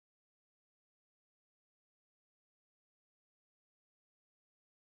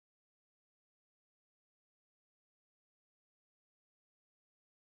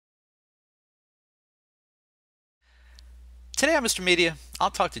Today on Mr. Media,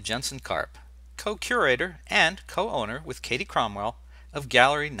 I'll talk to Jensen Karp, co-curator and co-owner with Katie Cromwell of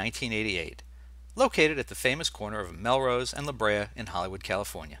Gallery 1988, located at the famous corner of Melrose and La Brea in Hollywood,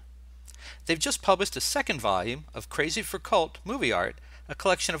 California. They've just published a second volume of Crazy for Cult Movie Art, a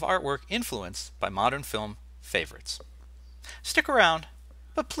collection of artwork influenced by modern film favorites. Stick around,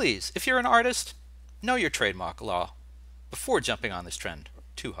 but please, if you're an artist, know your trademark law before jumping on this trend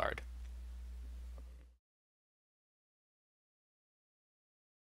too hard.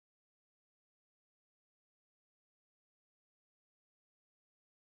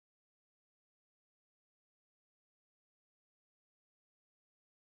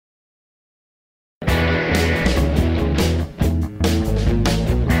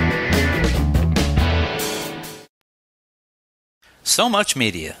 So much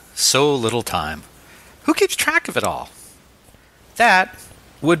media, so little time. Who keeps track of it all? That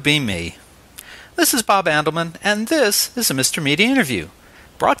would be me. This is Bob Andelman, and this is a Mr. Media interview,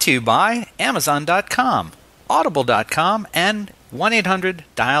 brought to you by Amazon.com, Audible.com, and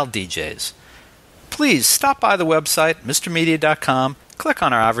 1-800-DIAL-DJs. Please stop by the website, MrMedia.com, click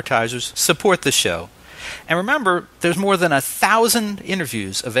on our advertisers, support the show. And remember, there's more than 1,000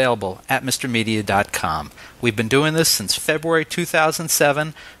 interviews available at MrMedia.com. We've been doing this since February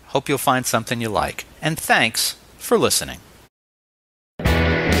 2007. Hope you'll find something you like. And thanks for listening.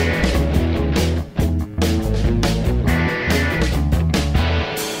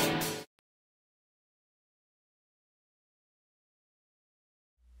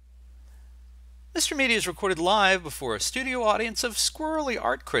 Mr. Media is recorded live before a studio audience of squirrely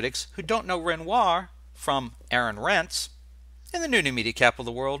art critics who don't know Renoir from Aaron Rentz in the new media capital of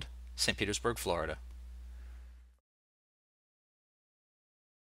the world, St. Petersburg, Florida.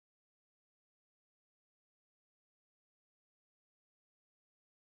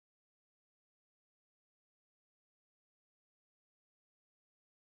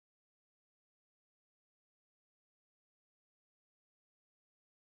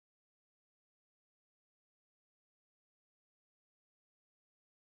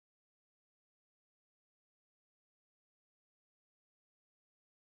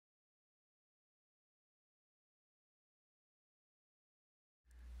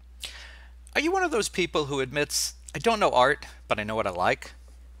 Are you one of those people who admits, I don't know art, but I know what I like?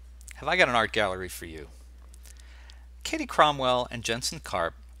 Have I got an art gallery for you? Katie Cromwell and Jensen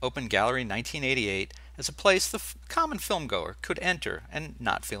Karp opened Gallery 1988 as a place the common filmgoer could enter and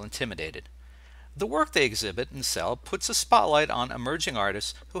not feel intimidated. The work they exhibit and sell puts a spotlight on emerging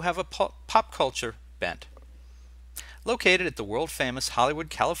artists who have a pop culture bent. Located at the world-famous Hollywood,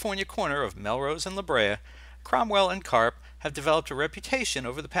 California corner of Melrose and La Brea, Cromwell and Karp have developed a reputation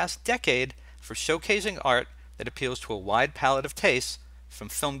over the past decade for showcasing art that appeals to a wide palette of tastes, from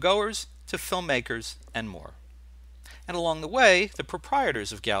filmgoers to filmmakers and more. And along the way, the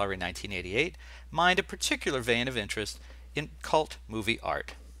proprietors of Gallery 1988 mined a particular vein of interest in cult movie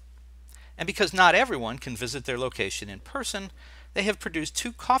art. And because not everyone can visit their location in person, they have produced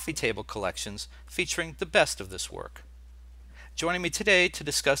 2 coffee table collections featuring the best of this work. Joining me today to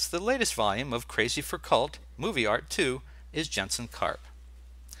discuss the latest volume of Crazy for Cult Movie Art 2 is Jensen Karp.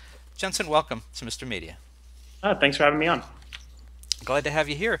 Jensen, welcome to Mr. Media. Thanks for having me on. Glad to have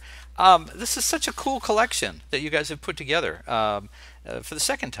you here. This is such a cool collection that you guys have put together for the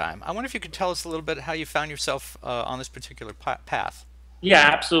second time. I wonder if you could tell us a little bit how you found yourself on this particular path. Yeah,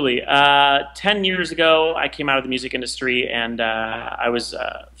 absolutely. 10 years ago, I came out of the music industry, and I was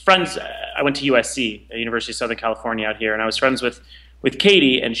friends. I went to USC, University of Southern California out here, and I was friends with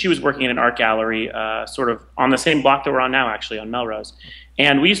Katie, and she was working in an art gallery sort of on the same block that we're on now, actually, on Melrose.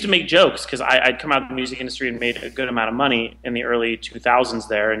 And we used to make jokes because I'd come out of the music industry and made a good amount of money in the early 2000s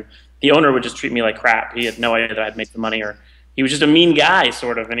there, and the owner would just treat me like crap. He had no idea that I'd make the money, or he was just a mean guy,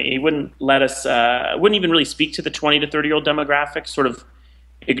 sort of, and he wouldn't let us, wouldn't even really speak to the 20 to 30-year-old demographic, sort of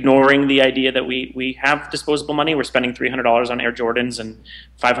ignoring the idea that we have disposable money. We're spending $300 on Air Jordans and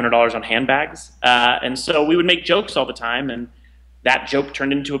 $500 on handbags. And so we would make jokes all the time, and that joke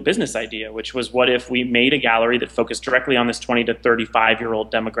turned into a business idea, which was, what if we made a gallery that focused directly on this 20 to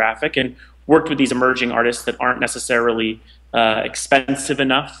 35-year-old demographic and worked with these emerging artists that aren't necessarily expensive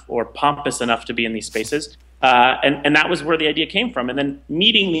enough or pompous enough to be in these spaces. And that was where the idea came from. And then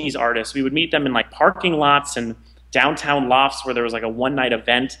meeting these artists, we would meet them in like parking lots and downtown lofts where there was like a one-night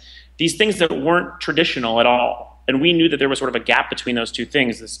event, these things that weren't traditional at all. And we knew that there was sort of a gap between those two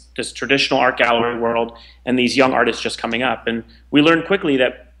things, this traditional art gallery world and these young artists just coming up. And we learned quickly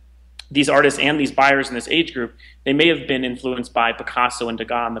that these artists and these buyers in this age group, they may have been influenced by Picasso and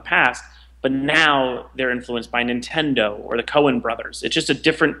Degas in the past, but now they're influenced by Nintendo or the Coen brothers. It's just a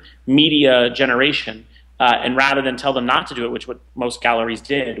different media generation. And rather than tell them not to do it, which what most galleries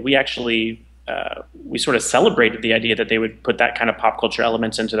did, we actually we sort of celebrated the idea that they would put that kind of pop culture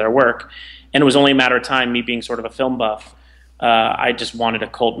elements into their work. And it was only a matter of time, me being sort of a film buff, I just wanted a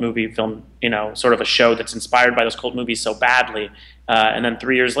cult movie film, sort of a show that's inspired by those cult movies so badly. And then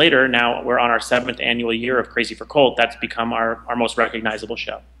 3 years later, now we're on our 7th annual year of Crazy for Cult. That's become our most recognizable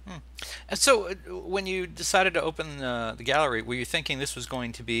show. And so when you decided to open the gallery, were you thinking this was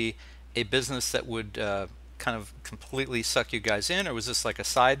going to be a business that would kind of completely suck you guys in, or was this like a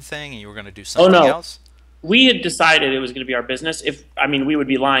side thing and you were going to do something else? We had decided it was going to be our business. We would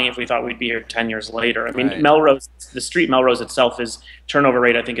be lying if we thought we'd be here 10 years later. I mean, right. Melrose, the street Melrose itself, is turnover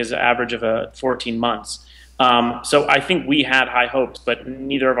rate, I think, is an average of 14 months. So I think we had high hopes, but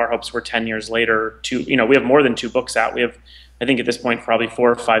neither of our hopes were 10 years later. We have more than 2 books out. We have, I think at this point, probably 4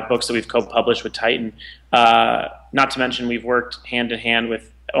 or 5 books that we've co-published with Titan. Not to mention we've worked hand in hand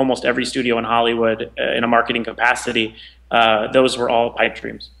with almost every studio in Hollywood in a marketing capacity. Those were all pipe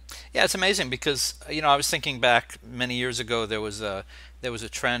dreams. Yeah, it's amazing because I was thinking back many years ago. There was a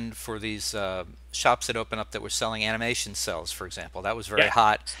trend for these shops that open up that were selling animation cells, for example. That was very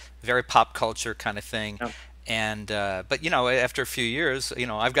hot, very pop culture kind of thing. Yeah. And but after a few years,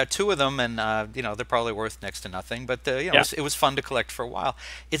 I've got 2 of them, and they're probably worth next to nothing. But it was fun to collect for a while.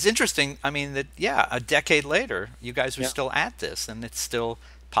 It's interesting. I mean that a decade later, you guys are still at this, and it's still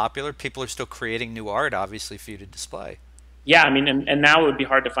popular. People are still creating new art, obviously, for you to display. Yeah, I mean, and now it would be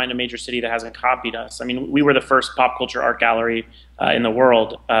hard to find a major city that hasn't copied us. I mean, we were the first pop culture art gallery in the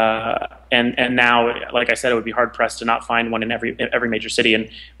world, and now, like I said, it would be hard pressed to not find one in every major city. And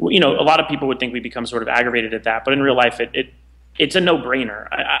a lot of people would think we become sort of aggravated at that, but in real life, it's a no-brainer.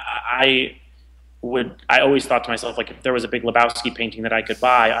 I always thought to myself, like, if there was a Big Lebowski painting that I could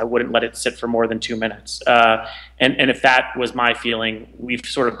buy, I wouldn't let it sit for more than 2 minutes. And if that was my feeling, we've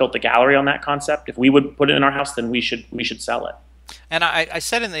sort of built the gallery on that concept. If we would put it in our house, then we should sell it. And I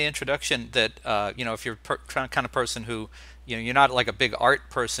said in the introduction that if you're kind of person who you're not like a big art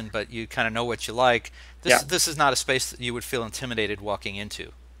person, but you kind of know what you like, this is not a space that you would feel intimidated walking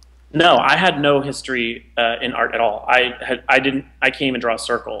into. No, I had no history in art at all. I can't even draw a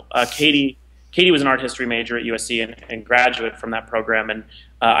circle. Katie was an art history major at USC and graduate from that program, and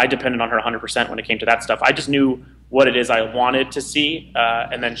I depended on her 100% when it came to that stuff. I just knew what it is I wanted to see,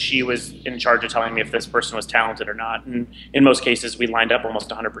 and then she was in charge of telling me if this person was talented or not. And in most cases, we lined up almost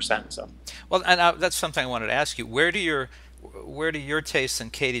 100%. So, well, and that's something I wanted to ask you. Where do your tastes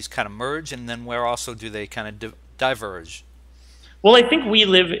and Katie's kind of merge, and then where also do they kind of diverge? Well, I think we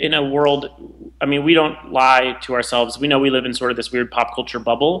live in a world, I mean, we don't lie to ourselves. We know we live in sort of this weird pop culture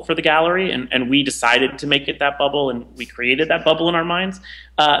bubble for the gallery, and we decided to make it that bubble, and we created that bubble in our minds.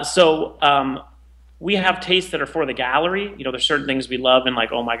 So we have tastes that are for the gallery. There's certain things we love and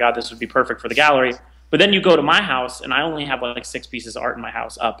like, oh my God, this would be perfect for the gallery. But then you go to my house, and I only have like 6 pieces of art in my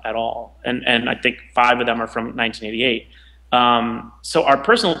house up at all. And I think 5 of them are from 1988. So our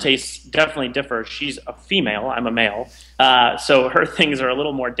personal tastes definitely differ. She's a female, I'm a male, so her things are a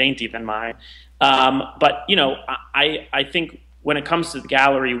little more dainty than mine. But I think when it comes to the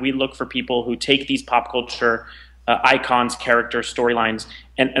gallery, we look for people who take these pop culture icons, characters, storylines,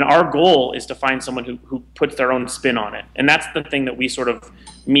 and our goal is to find someone who puts their own spin on it. And that's the thing that we sort of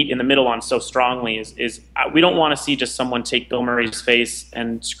meet in the middle on so strongly is we don't want to see just someone take Bill Murray's face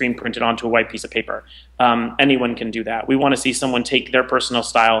and screen print it onto a white piece of paper. Anyone can do that. We want to see someone take their personal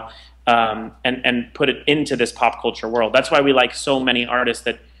style and put it into this pop culture world. That's why we like so many artists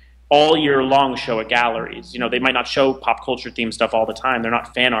that all year long show at galleries. They might not show pop culture themed stuff all the time. They're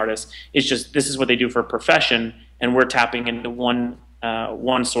not fan artists. It's just this is what they do for a profession, and we're tapping into one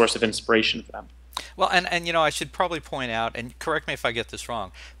source of inspiration for them. Well, and I should probably point out, and correct me if I get this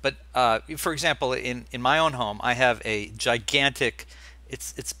wrong, but for example, in my own home, I have a gigantic.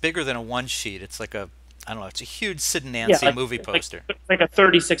 It's bigger than a 1-sheet. It's like I don't know. It's a huge Sid and Nancy movie poster. Like a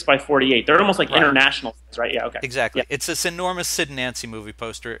 36 by 48. They're almost like international things, right? Yeah. Okay. Exactly. Yeah. It's this enormous Sid and Nancy movie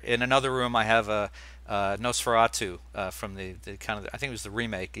poster. In another room, I have a Nosferatu from the kind of I think it was the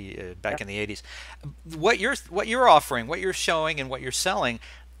remake back in the 80s. What you're offering, what you're showing, and what you're selling.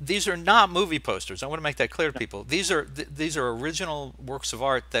 These are not movie posters. I want to make that clear to people. These are original works of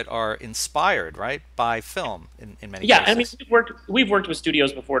art that are inspired, right, by film in many cases. Yeah, I mean, we've worked with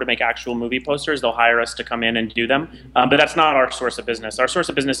studios before to make actual movie posters. They'll hire us to come in and do them, but that's not our source of business. Our source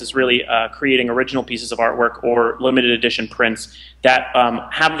of business is really creating original pieces of artwork or limited edition prints that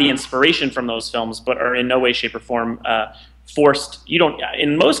have the inspiration from those films, but are in no way, shape, or form forced.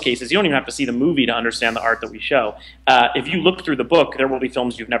 In most cases, you don't even have to see the movie to understand the art that we show. If you look through the book, there will be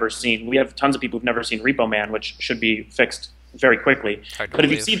films you've never seen. We have tons of people who've never seen Repo Man, which should be fixed very quickly. Hard to But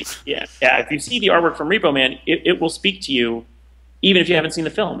if you believe. see, if you see the artwork from Repo Man, it will speak to you even if you haven't seen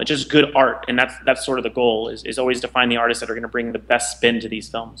the film. It's just good art, and that's sort of the goal is always to find the artists that are going to bring the best spin to these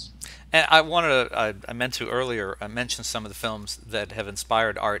films. And I wanted to, I meant to earlier mention some of the films that have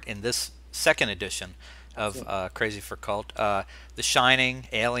inspired art in this second edition of Crazy for Cult. The Shining,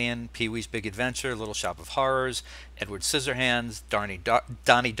 Alien, Pee-wee's Big Adventure, Little Shop of Horrors, Edward Scissorhands, Donnie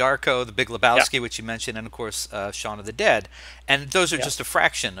Darko, The Big Yeah, Lebowski, which you mentioned, and of course Shaun of the Dead. And those are yeah. just a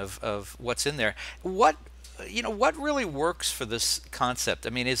fraction of what's in there. What what really works for this concept? I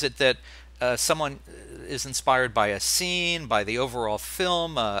mean, is it that someone is inspired by a scene, by the overall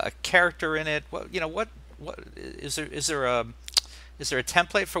film, a character in it? What is there a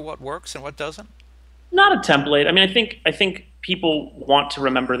template for what works and what doesn't? Not a template. I mean, I think people want to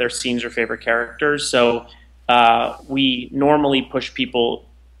remember their scenes or favorite characters, so we normally push people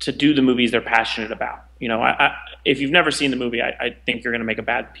to do the movies they're passionate about. If you've never seen the movie, I think you're going to make a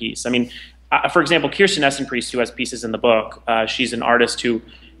bad piece. I mean, for example, Kirsten Essenpriest, who has pieces in the book, she's an artist who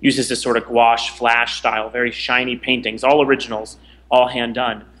uses this sort of gouache flash style, very shiny paintings, all originals, all hand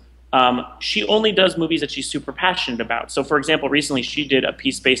done. She only does movies that she's super passionate about. So, for example, recently she did a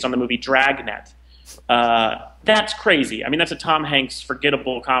piece based on the movie Dragnet. That's crazy. I mean, that's a Tom Hanks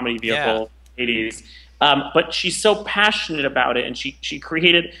forgettable comedy Yeah. vehicle, 80s. But she's so passionate about it, and she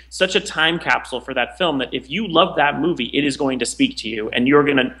created such a time capsule for that film that if you love that movie, it is going to speak to you, and you're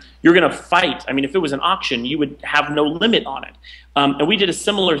gonna fight. I mean, if it was an auction, you would have no limit on it. And we did a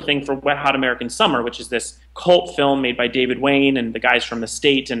similar thing for Wet Hot American Summer, which is this cult film made by David Wayne and the guys from the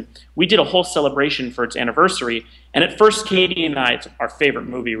state, and we did a whole celebration for its anniversary. And at first, Katie and I, it's our favorite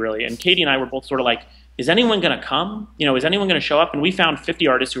movie, really, and Katie and I were both sort of like, is anyone going to come? Is anyone going to show up? And we found 50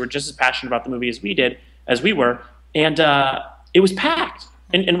 artists who were just as passionate about the movie as we were, and it was packed.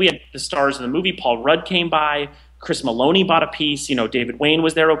 And we had the stars of the movie. Paul Rudd came by. Chris Maloney bought a piece. David Wayne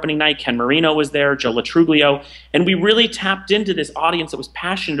was there opening night. Ken Marino was there. Joe Latruglio. And we really tapped into this audience that was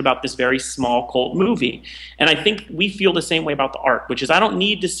passionate about this very small cult movie. And I think we feel the same way about the art, which is I don't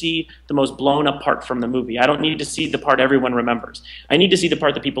need to see the most blown up part from the movie. I don't need to see the part everyone remembers. I need to see the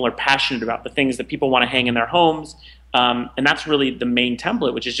part that people are passionate about, the things that people want to hang in their homes. And that's really the main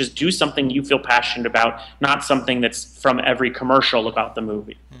template, which is just do something you feel passionate about, not something that's from every commercial about the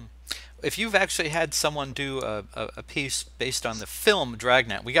movie. If you've actually had someone do a piece based on the film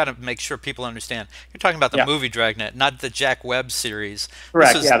Dragnet, we got to make sure people understand. You're talking about the Yeah, movie Dragnet, not the Jack Webb series. This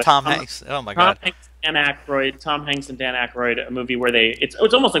correct. is Yeah, Tom Hanks. Oh my God. Tom Hanks and Dan Aykroyd, a movie where it's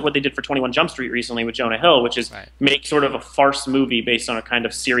almost like what they did for 21 Jump Street recently with Jonah Hill, which is Right. make sort of a farce movie based on a kind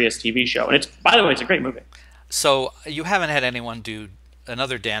of serious TV show. And by the way, it's a great movie. So you haven't had anyone do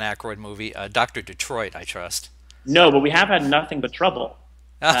another Dan Aykroyd movie, Doctor Detroit, I trust. No, but we have had Nothing But Trouble.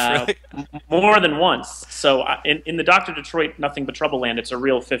 Ah, uh, really? More than once. So in the Dr. Detroit Nothing But Trouble land, it's a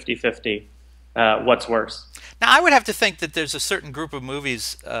real 50-50. What's worse? Now I would have to think that there's a certain group of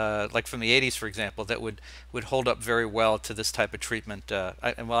movies, like from the '80s, for example, that would hold up very well to this type of treatment.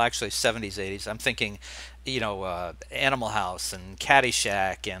 Well, actually, '70s, '80s. I'm thinking, Animal House and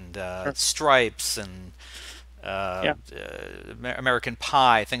Caddyshack and Sure. Stripes and Yeah. American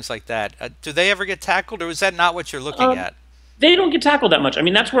Pie, things like that. Do they ever get tackled, or is that not what you're looking Um, at? they don't get tackled that much. I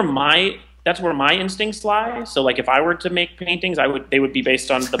mean, that's where my instincts lie. So like if I were to make paintings, they would be based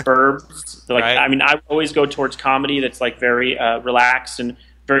on the Burbs. Like Right. I mean, I would always go towards comedy that's like very relaxed and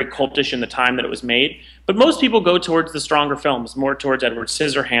very cultish in the time that it was made. But most people go towards the stronger films, more towards Edward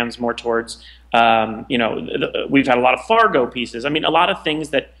Scissorhands, more towards we've had a lot of Fargo pieces. I mean, a lot of things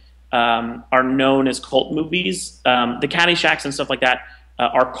that are known as cult movies. The Caddyshack and stuff like that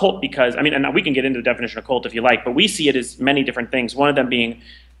are cult because, I mean, and we can get into the definition of cult if you like, but we see it as many different things. One of them being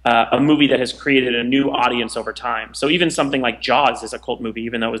a movie that has created a new audience over time. So even something like Jaws is a cult movie,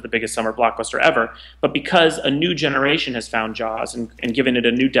 even though it was the biggest summer blockbuster ever. But because a new generation has found Jaws and given it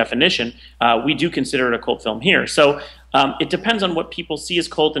a new definition, we do consider it a cult film here. So it depends on what people see as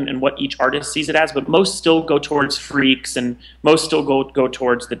cult and what each artist sees it as. But most still go towards freaks, and most still go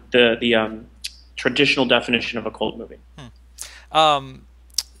towards the traditional definition of a cult movie. Um,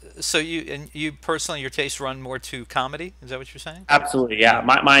 so you personally, your tastes run more to comedy? Is that what you're saying? Absolutely, yeah.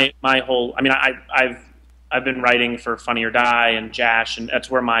 My whole. I mean, I've been writing for Funny or Die and Jash, and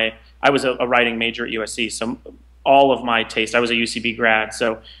that's where I was a writing major at USC. So all of my taste. I was a UCB grad,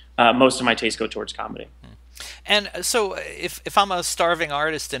 so most of my tastes go towards comedy. And so, if I'm a starving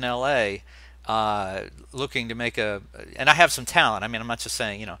artist in LA, looking to make and I have some talent. I mean, I'm not just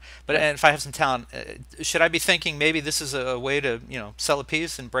saying, but and if I have some talent, should I be thinking maybe this is a way to, sell a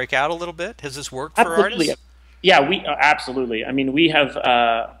piece and break out a little bit? Has this worked for Absolutely. artists? Yeah, we absolutely. I mean, we have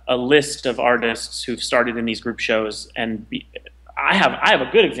a list of artists who've started in these group shows, and I have a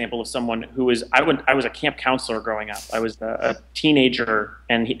good example of someone who was I was a camp counselor growing up. I was a teenager,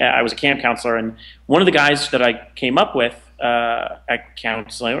 and I was a camp counselor, and one of the guys that I came up with at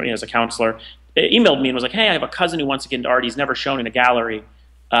counseling, as a counselor, emailed me and was like, "Hey, I have a cousin who wants to get into art. He's never shown in a gallery,"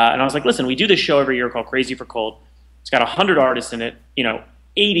 and I was like, "Listen, we do this show every year called Crazy for Cold. It's got 100 artists in it.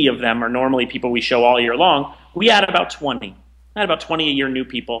 80 of them are normally people we show all year long. We had about 20. I had about 20 a year new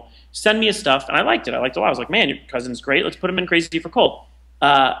people. Send me his stuff, and I liked it. I liked it a lot. I was like, man, your cousin's great. Let's put him in Crazy for Cold.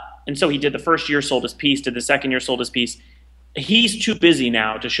 And so he did the first year, sold his piece, did the second year, sold his piece. He's too busy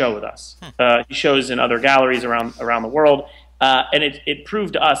now to show with us. He shows in other galleries around the world, and it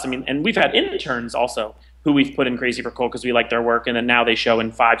proved to us, I mean, and we've had interns also who we've put in Crazy for Cold because we like their work, and then now they show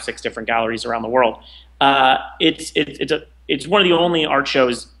in 5, 6 different galleries around the world. It's one of the only art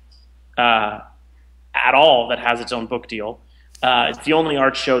shows at all that has its own book deal. It's the only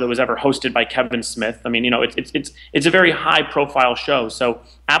art show that was ever hosted by Kevin Smith. I mean, it's a very high-profile show. So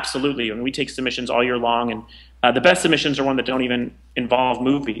absolutely, and we take submissions all year long, and the best submissions are one that don't even involve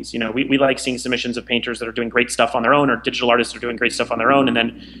movies. We like seeing submissions of painters that are doing great stuff on their own, or digital artists that are doing great stuff on their own, and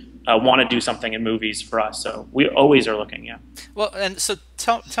then want to do something in movies for us. So we always are looking. Yeah. Well, and so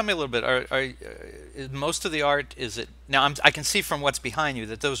tell me a little bit. Is most of the art, is it now? I can see from what's behind you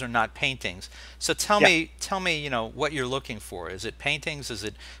that those are not paintings. So tell me, what you're looking for. Is it paintings? Is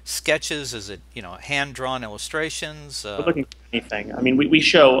it sketches? Is it hand drawn illustrations? We're looking for anything. I mean, we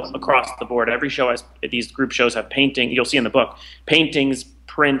show across the board. Every show has, these group shows have painting. You'll see in the book paintings,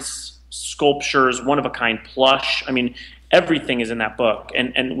 prints, sculptures, one of a kind plush. I mean, everything is in that book,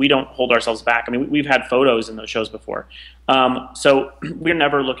 and we don't hold ourselves back. I mean, we've had photos in those shows before. So we're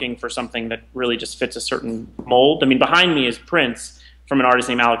never looking for something that really just fits a certain mold. I mean, behind me is prints from an artist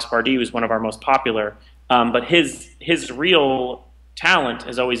named Alex Pardee, who's one of our most popular. But his real talent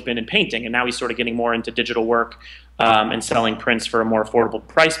has always been in painting, and now he's sort of getting more into digital work and selling prints for a more affordable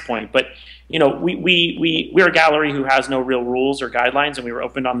price point. But we're a gallery who has no real rules or guidelines, and we were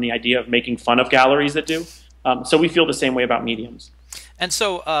open on the idea of making fun of galleries that do. So we feel the same way about mediums. And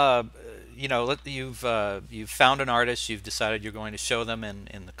so, you've found an artist, you've decided you're going to show them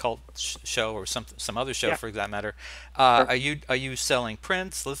in the cult show or some other show, for that matter. Are you selling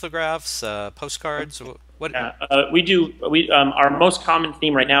prints, lithographs, postcards? What? We do. Our most common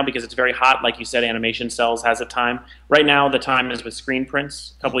theme right now, because it's very hot, like you said, animation sells, has a time. Right now, the time is with screen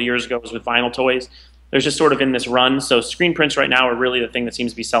prints. A couple of years ago, it was with vinyl toys. There's just sort of in this run. So screen prints right now are really the thing that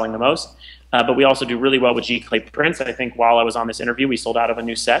seems to be selling the most. But we also do really well with G-clay prints. I think while I was on this interview, we sold out of a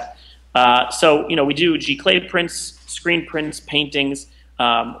new set. So we do G-clay prints, screen prints, paintings.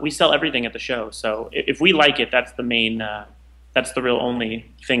 We sell everything at the show. So if we like it, that's the main, that's the real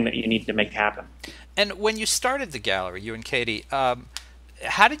only thing that you need to make happen. And when you started the gallery, you and Katie,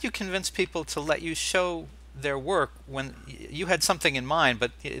 how did you convince people to let you show their work when you had something in mind,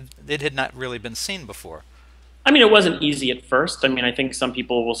 but it had not really been seen before? I mean, it wasn't easy at first. I mean, I think some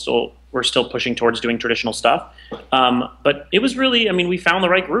people were still pushing towards doing traditional stuff. But it was really, I mean, we found the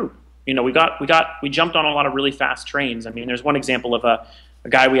right group. We jumped on a lot of really fast trains. I mean, there's one example of a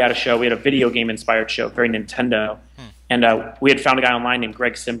guy we had a show. We had a video game inspired show, very Nintendo. And we had found a guy online named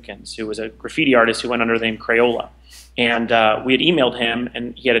Greg Simpkins, who was a graffiti artist who went under the name Crayola. And we had emailed him,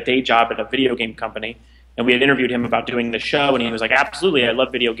 and he had a day job at a video game company. And we had interviewed him about doing the show, and he was like, absolutely, I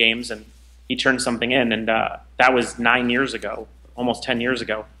love video games. And he turned something in, and that was 9 years ago, almost 10 years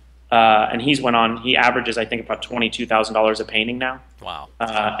ago. And he averages, I think, about $22,000 a painting now. Wow.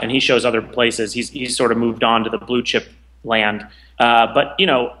 And he shows other places. He's sort of moved on to the blue chip land. But,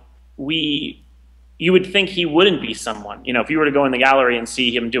 you would think he wouldn't be someone. If you were to go in the gallery and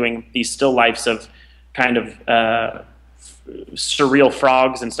see him doing these still lifes of kind of surreal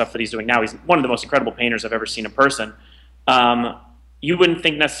frogs and stuff that he's doing now, he's one of the most incredible painters I've ever seen in person. You wouldn't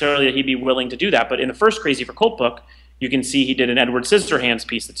think necessarily that he'd be willing to do that. But in the first Crazy for Colt book, you can see he did an Edward Scissorhands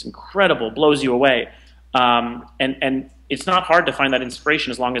piece that's incredible, blows you away. And it's not hard to find that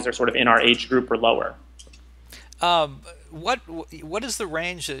inspiration as long as they're sort of in our age group or lower. What is the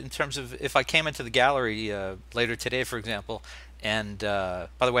range in terms of, if I came into the gallery later today, for example, and by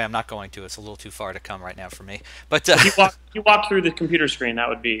the way, I'm not going to. It's a little too far to come right now for me. But if you walk through the computer screen, that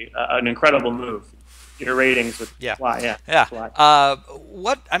would be an incredible move. Your ratings would fly. Yeah. Fly.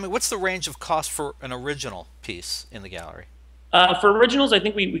 What's the range of cost for an original piece in the gallery? For originals, I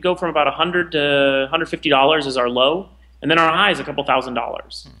think we go from about $100 to $150 is our low, and then our high is a couple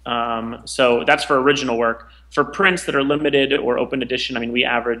 $1,000s. So that's for original work. For prints that are limited or open edition, I mean, we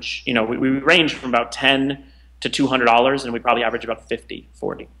average, we range from about $10 to $200, and we probably average about 50,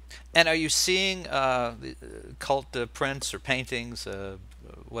 40. And are you seeing cult prints or paintings,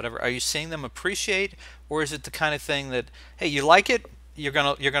 whatever? Are you seeing them appreciate, or is it the kind of thing that, hey, you like it, you're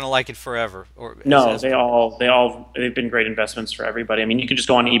gonna like it forever? Or No, they've been great investments for everybody. I mean, you can just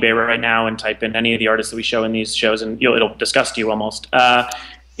go on eBay right now and type in any of the artists that we show in these shows, and it'll disgust you almost.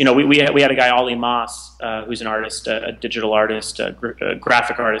 We had a guy, Ollie Moss, who's an artist, a digital artist, a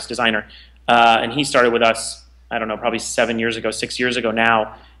graphic artist, designer, and he started with us, I don't know, probably 7 years ago, 6 years ago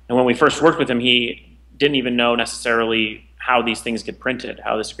now. And when we first worked with him, he didn't even know necessarily how these things get printed,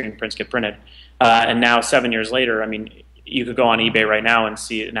 how the screen prints get printed. And now 7 years later, I mean, you could go on eBay right now and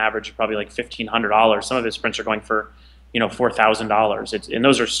see an average of probably like $1,500. Some of his prints are going for, $4,000. And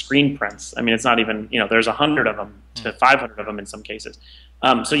those are screen prints. I mean, it's not even, there's 100 of them to 500 of them in some cases.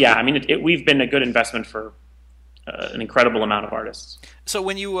 So yeah, I mean, we've been a good investment for an incredible amount of artists. So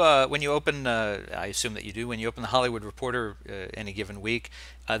when you open, I assume that you do, when you open the Hollywood Reporter any given week,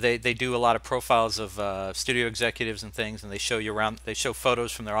 they do a lot of profiles of studio executives and things, and they show you around. They show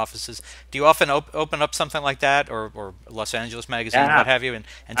photos from their offices. Do you often open up something like that, or Los Angeles Magazine, Yeah, what have you, and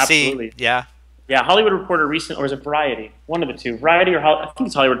absolutely. see? Yeah. Yeah, Hollywood Reporter recently, or is it Variety? One of the two. Variety I think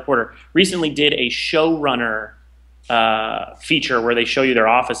it's Hollywood Reporter, recently did a showrunner feature where they show you their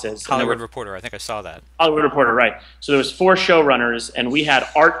offices. Hollywood Reporter, I think I saw that. Hollywood Reporter, right. So there was 4 showrunners, and we had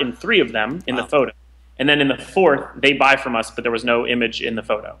art in 3 of them in the photo. And then in the 4th, they buy from us, but there was no image in the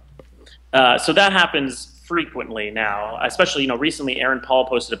photo. So that happens frequently now, especially, recently Aaron Paul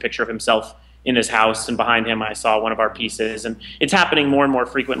posted a picture of himself in his house, and behind him I saw one of our pieces, and it's happening more and more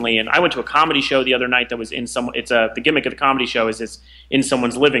frequently. And I went to a comedy show the other night that was in the gimmick of the comedy show is it's in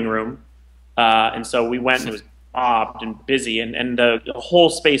someone's living room. And so we went, and it was mobbed and busy, and the whole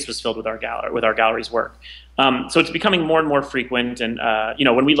space was filled with our gallery's work. So it's becoming more and more frequent. And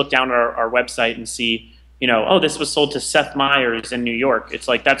when we look down at our website and see, oh, this was sold to Seth Meyers in New York, it's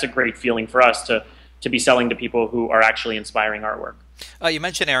like that's a great feeling for us to be selling to people who are actually inspiring artwork. You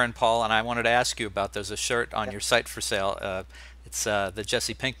mentioned Aaron Paul, and I wanted to ask you about. There's a shirt on your site for sale. It's the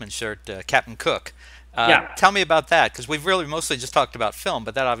Jesse Pinkman shirt, Captain Cook. Tell me about that, because we've really mostly just talked about film,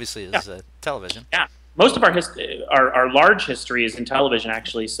 but that obviously is television. Yeah. Most of our large history is in television,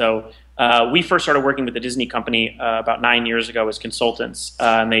 actually. So we first started working with the Disney company about 9 years ago as consultants,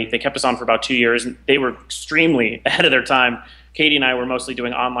 and they kept us on for about 2 years, and they were extremely ahead of their time. Katie and I were mostly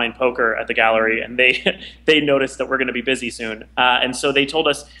doing online poker at the gallery, and they noticed that we're going to be busy soon, and so they told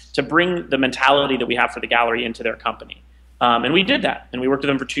us to bring the mentality that we have for the gallery into their company. And we did that, and we worked with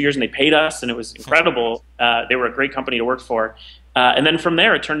them for 2 years, and they paid us, and it was incredible. They were a great company to work for. And then from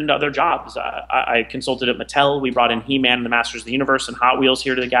there, it turned into other jobs. I consulted at Mattel. We brought in He-Man and the Masters of the Universe and Hot Wheels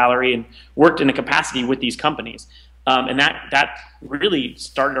here to the gallery, and worked in a capacity with these companies. And that really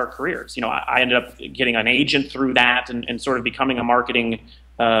started our careers. I ended up getting an agent through that, and sort of becoming a marketing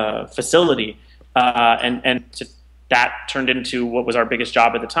facility. That turned into what was our biggest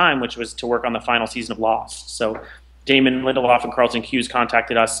job at the time, which was to work on the final season of Lost. So Damon Lindelof and Carlton Cuse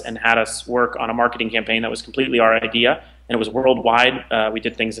contacted us and had us work on a marketing campaign that was completely our idea, and it was worldwide. We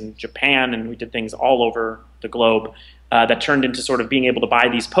did things in Japan, and we did things all over the globe that turned into sort of being able to buy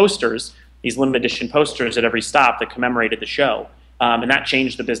these posters, these limited edition posters at every stop that commemorated the show. And that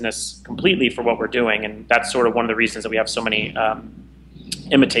changed the business completely for what we're doing, and that's sort of one of the reasons that we have so many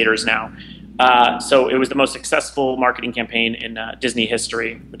imitators now. So it was the most successful marketing campaign in Disney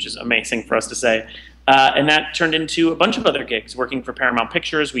history, which is amazing for us to say. And that turned into a bunch of other gigs, working for Paramount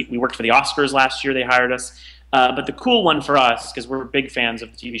Pictures. We worked for the Oscars last year. They hired us. But the cool one for us, because we're big fans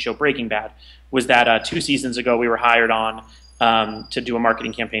of the TV show Breaking Bad, was that 2 seasons ago we were hired on to do a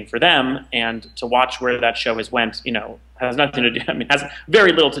marketing campaign for them, and to watch where that show has went, has nothing to do, has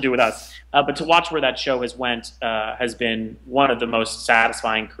very little to do with us. But to watch where that show has went has been one of the most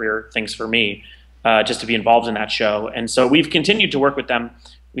satisfying career things for me, just to be involved in that show. And so we've continued to work with them.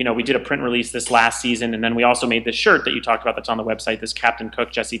 We did a print release this last season, and then we also made this shirt that you talked about that's on the website, this Captain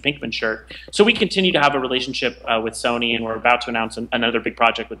Cook Jesse Pinkman shirt. So we continue to have a relationship with Sony, and we're about to announce another big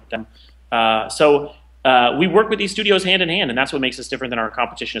project with them. We work with these studios hand in hand, and that's what makes us different than our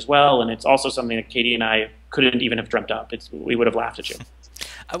competition as well. And it's also something that Katie and I couldn't even have dreamt up. We would have laughed at you.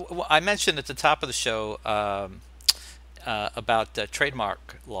 I mentioned at the top of the show about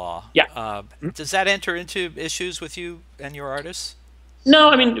trademark law. Yeah. Does that enter into issues with you and your artists?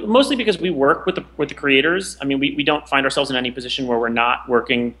 No, mostly because we work with the creators. We don't find ourselves in any position where we're not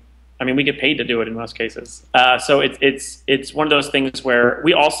working. We get paid to do it in most cases. So it's one of those things where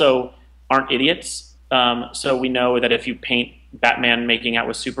we also aren't idiots. So we know that if you paint Batman making out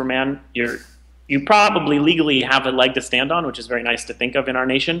with Superman, you're you probably legally have a leg to stand on, which is very nice to think of in our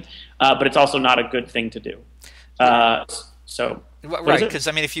nation, but it's also not a good thing to do. So Right, because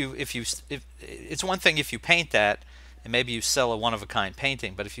I mean, if it's one thing if you paint that and maybe you sell a one-of-a-kind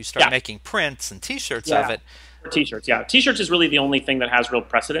painting, but if you start making prints and T-shirts of it. T-shirts, yeah. T-shirts is really the only thing that has real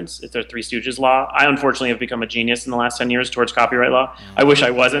precedence. It's the Three Stooges law. I unfortunately have become a genius in the last 10 years towards copyright law. I wish I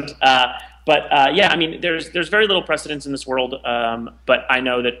wasn't. But yeah, I mean, there's very little precedence in this world. But I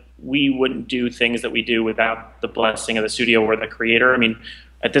know that we wouldn't do things that we do without the blessing of the studio or the creator. I mean,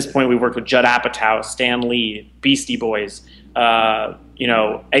 at this point, we worked with Judd Apatow, Stan Lee, Beastie Boys, you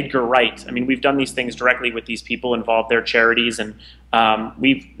know, Edgar Wright. I mean, we've done these things directly with these people, involved their charities, and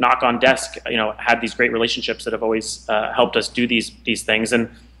we've knock on desk, you know, had these great relationships that have always helped us do these things. And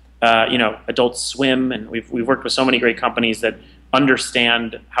you know, Adult Swim, and we've worked with so many great companies that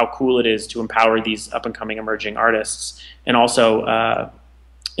understand how cool it is to empower these up and coming emerging artists, and also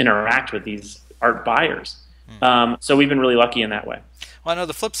interact with these art buyers. So we've been really lucky in that way. Well, I know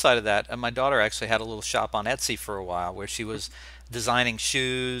the flip side of that. My daughter actually had a little shop on Etsy for a while where she was designing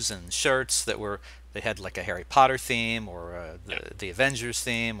shoes and shirts that they had like a Harry Potter theme or the Avengers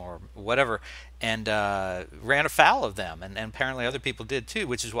theme or whatever, and ran afoul of them, and apparently other people did too.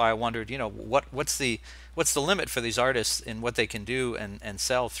 Which is why I wondered, you know, what's the limit for these artists in what they can do and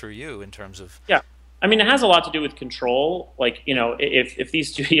sell through you in terms of. Yeah. I mean, it has a lot to do with control. Like, you know, if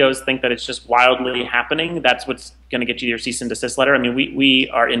these studios think that it's just wildly happening, that's what's going to get you your cease and desist letter. I mean, we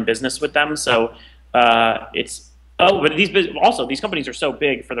are in business with them, so it's. Oh, but these companies are so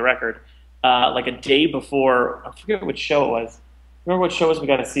big. For the record, like a day before, I forget which show it was. Remember what show it was? We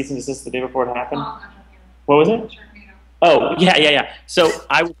got a cease and desist the day before it happened. What was it? Oh, yeah. So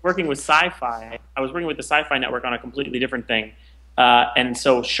I was working with Sci-Fi. I was working with the Sci-Fi Network on a completely different thing, and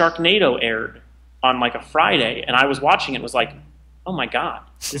so Sharknado aired on like a Friday, and I was watching it and was like, oh my God,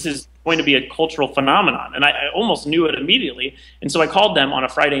 this is going to be a cultural phenomenon. And I almost knew it immediately. And so I called them on a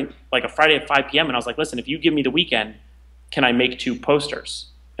Friday at 5 p.m. and I was like, listen, if you give me the weekend, can I make 2 posters?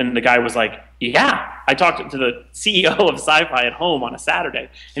 And the guy was like, yeah. I talked to the CEO of Sci-Fi at home on a Saturday,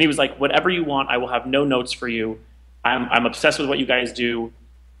 and he was like, whatever you want, I will have no notes for you. I'm obsessed with what you guys do.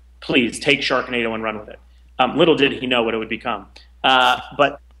 Please take Sharknado and run with it. Little did he know what it would become.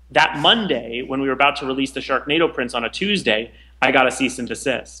 But that Monday, when we were about to release the Sharknado prints on a Tuesday, I got a cease and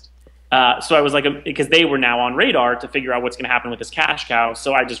desist. So I was like, because they were now on radar to figure out what's going to happen with this cash cow.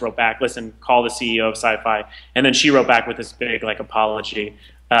 So I just wrote back, listen, call the CEO of Sci-Fi. And then she wrote back with this big like apology.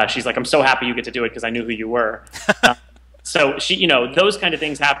 She's like, I'm so happy you get to do it because I knew who you were. So she, you know, those kind of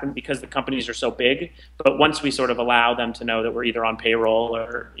things happen because the companies are so big. But once we sort of allow them to know that we're either on payroll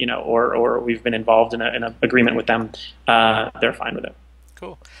or, you know, or we've been involved in an agreement with them, they're fine with it.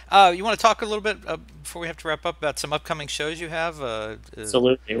 Cool. You want to talk a little bit before we have to wrap up about some upcoming shows you have?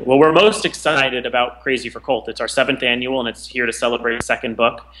 Absolutely. Well, we're most excited about Crazy for Colt. It's our 7th annual, and it's here to celebrate the 2nd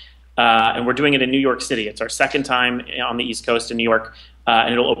book. And we're doing it in New York City. It's our 2nd time on the East Coast in New York,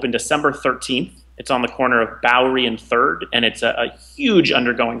 and it'll open December 13th. It's on the corner of Bowery and 3rd, and it's a huge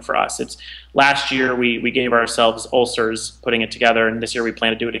undergoing for us. It's last year we gave ourselves ulcers putting it together, and this year we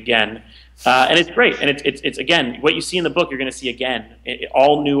plan to do it again. And it's great. And it's again, what you see in the book, you're going to see again.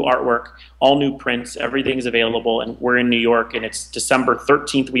 All new artwork, all new prints, everything's available. And we're in New York, and it's December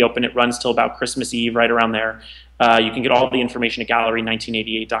 13th. We open. It runs till about Christmas Eve, right around there. You can get all the information at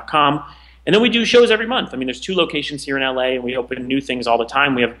gallery1988.com. And then we do shows every month. I mean, there's 2 locations here in LA, and we open new things all the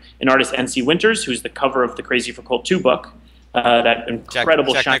time. We have an artist, NC Winters, who's the cover of the Crazy for Colt 2 book. That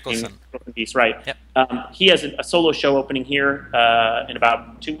incredible Jack shining Nicholson piece, right? Yep. He has a solo show opening here in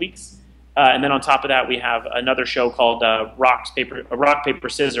about 2 weeks. And then on top of that, we have another show called Rock, Paper,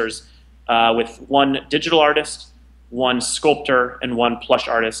 Scissors with 1 digital artist, 1 sculptor, and 1 plush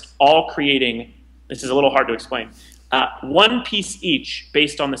artist, all creating, this is a little hard to explain, 1 piece each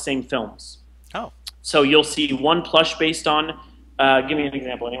based on the same films. Oh. So you'll see 1 plush based on, give me an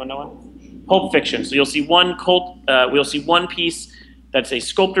example, anyone know one? Pulp Fiction. So you'll see we'll see 1 piece that's a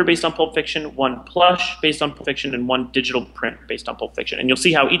sculptor based on Pulp Fiction, 1 plush based on Pulp Fiction, and 1 digital print based on Pulp Fiction. And you'll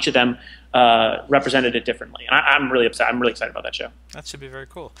see how each of them represented it differently. And I'm really excited about that show. That should be very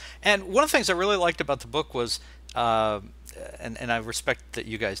cool. And one of the things I really liked about the book was, and I respect that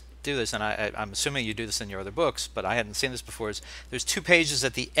you guys do this, and I'm assuming you do this in your other books, but I hadn't seen this before, is there's 2 pages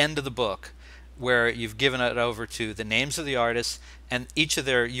at the end of the book where you've given it over to the names of the artists and each of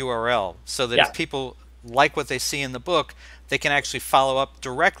their URL, so that if people like what they see in the book, they can actually follow up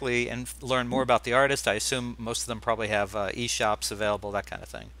directly and learn more about the artist. I assume most of them probably have e-shops available, that kind of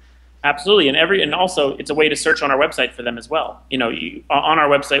thing. Absolutely, and also it's a way to search on our website for them as well. You know, on our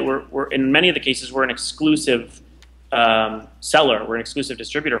website, we're in many of the cases we're an exclusive seller. We're an exclusive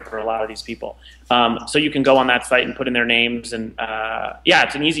distributor for a lot of these people. So you can go on that site and put in their names, and yeah,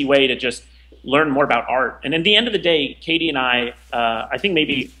 it's an easy way to just learn more about art. And at the end of the day, Katie and I think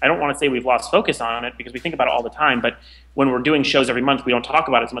maybe, I don't want to say we've lost focus on it because we think about it all the time, but when we're doing shows every month, we don't talk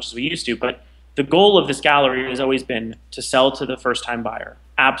about it as much as we used to. But the goal of this gallery has always been to sell to the first-time buyer.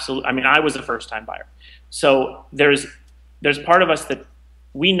 Absolutely. I mean, I was a first-time buyer. So there's part of us that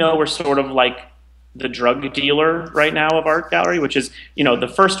we know we're sort of like the drug dealer right now of art gallery, which is, you know, the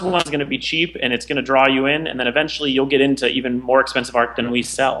first one's going to be cheap and it's going to draw you in, and then eventually you'll get into even more expensive art than we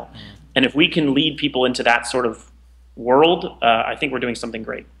sell. And if we can lead people into that sort of world, I think we're doing something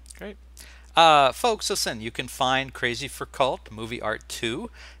great. Great. Folks, listen, you can find Crazy for Cult, Movie Art 2,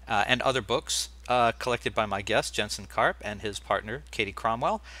 and other books collected by my guest, Jensen Karp, and his partner, Katie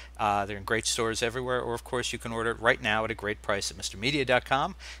Cromwell. They're in great stores everywhere, or of course you can order it right now at a great price at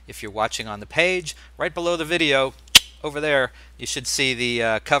MrMedia.com. If you're watching on the page, right below the video, over there, you should see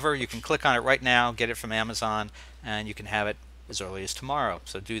the cover. You can click on it right now, get it from Amazon, and you can have it as early as tomorrow.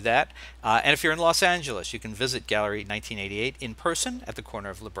 So do that. And if you're in Los Angeles, you can visit Gallery 1988 in person at the corner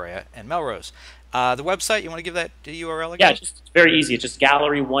of La Brea and Melrose. The website, you want to give that URL again? Yeah, it's very easy. It's just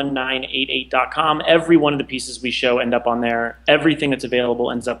gallery1988.com. Every one of the pieces we show end up on there. Everything that's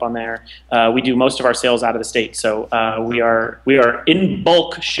available ends up on there. We do most of our sales out of the state, so we are in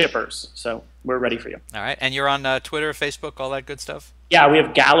bulk shippers. So we're ready for you. All right, and you're on Twitter, Facebook, all that good stuff? Yeah, we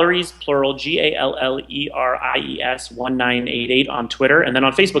have galleries, plural, Galleries 1988 on Twitter. And then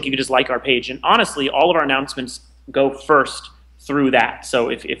on Facebook, you can just like our page. And honestly, all of our announcements go first through that. So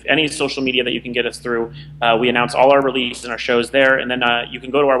if any social media that you can get us through, we announce all our releases and our shows there. And then you can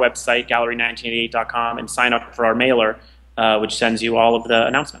go to our website, gallery1988.com, and sign up for our mailer, which sends you all of the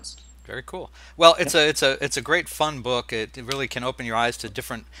announcements. Very cool. Well, it's a great fun book. It really can open your eyes to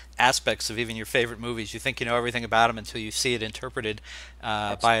different aspects of even your favorite movies. You think you know everything about them until you see it interpreted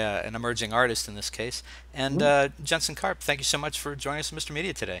by an emerging artist in this case. And Jensen Karp, thank you so much for joining us on Mr.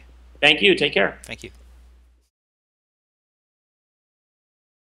 Media today. Thank you. Take care. Thank you.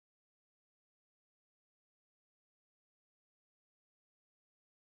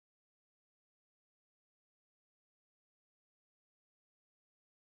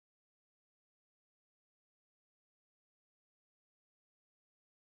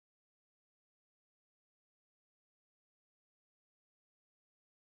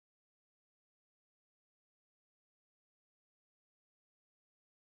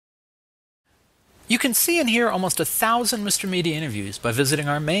 You can see and hear almost 1,000 Mr. Media interviews by visiting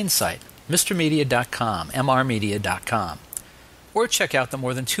our main site, mrmedia.com, mrmedia.com. Or check out the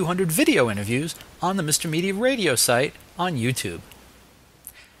more than 200 video interviews on the Mr. Media radio site on YouTube.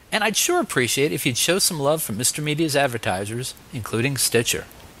 And I'd sure appreciate if you'd show some love for Mr. Media's advertisers, including Stitcher.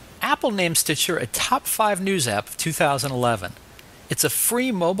 Apple named Stitcher a top 5 news app of 2011. It's a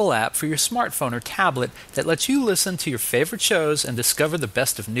free mobile app for your smartphone or tablet that lets you listen to your favorite shows and discover the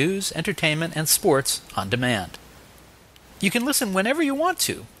best of news, entertainment, and sports on demand. You can listen whenever you want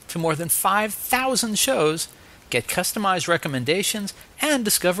to more than 5,000 shows, get customized recommendations, and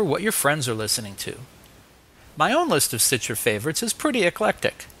discover what your friends are listening to. My own list of Stitcher favorites is pretty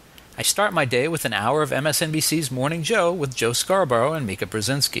eclectic. I start my day with an hour of MSNBC's Morning Joe with Joe Scarborough and Mika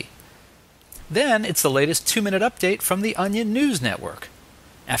Brzezinski. Then it's the latest 2-minute update from the Onion News Network.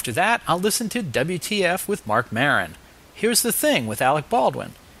 After that, I'll listen to WTF with Mark Maron, Here's the Thing with Alec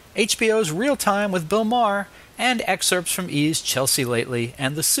Baldwin, HBO's Real Time with Bill Maher, and excerpts from E's Chelsea Lately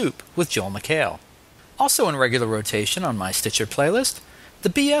and The Soup with Joel McHale. Also in regular rotation on my Stitcher playlist, the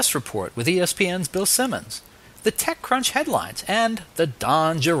BS Report with ESPN's Bill Simmons, the TechCrunch headlines, and the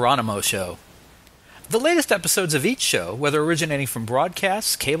Don Geronimo Show. The latest episodes of each show, whether originating from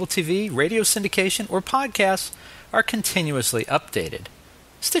broadcasts, cable TV, radio syndication, or podcasts, are continuously updated.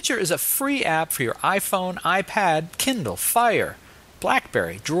 Stitcher is a free app for your iPhone, iPad, Kindle, Fire,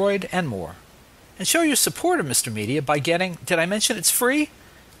 BlackBerry, Droid, and more. And show your support of Mr. Media by getting, did I mention it's free?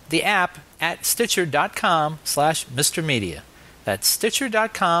 The app at stitcher.com/MrMedia. That's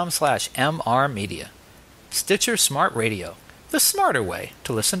stitcher.com/MRmedia. Stitcher Smart Radio, the smarter way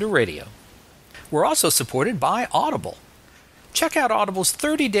to listen to radio. We're also supported by Audible. Check out Audible's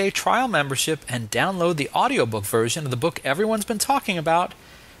 30-day trial membership and download the audiobook version of the book everyone's been talking about,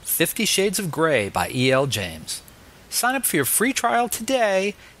 50 Shades of Grey by E.L. James. Sign up for your free trial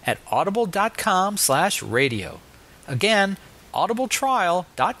today at audible.com/radio. Again,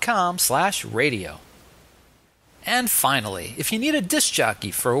 audibletrial.com/radio. And finally, if you need a disc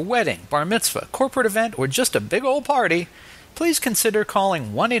jockey for a wedding, bar mitzvah, corporate event, or just a big old party, please consider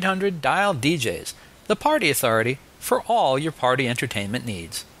calling 1-800-DIAL-DJs, the party authority for all your party entertainment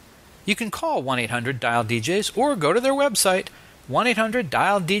needs. You can call 1-800-DIAL-DJs or go to their website,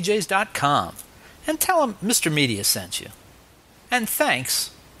 1-800-DIAL-DJs.com, and tell them Mr. Media sent you. And thanks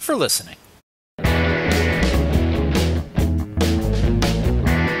for listening.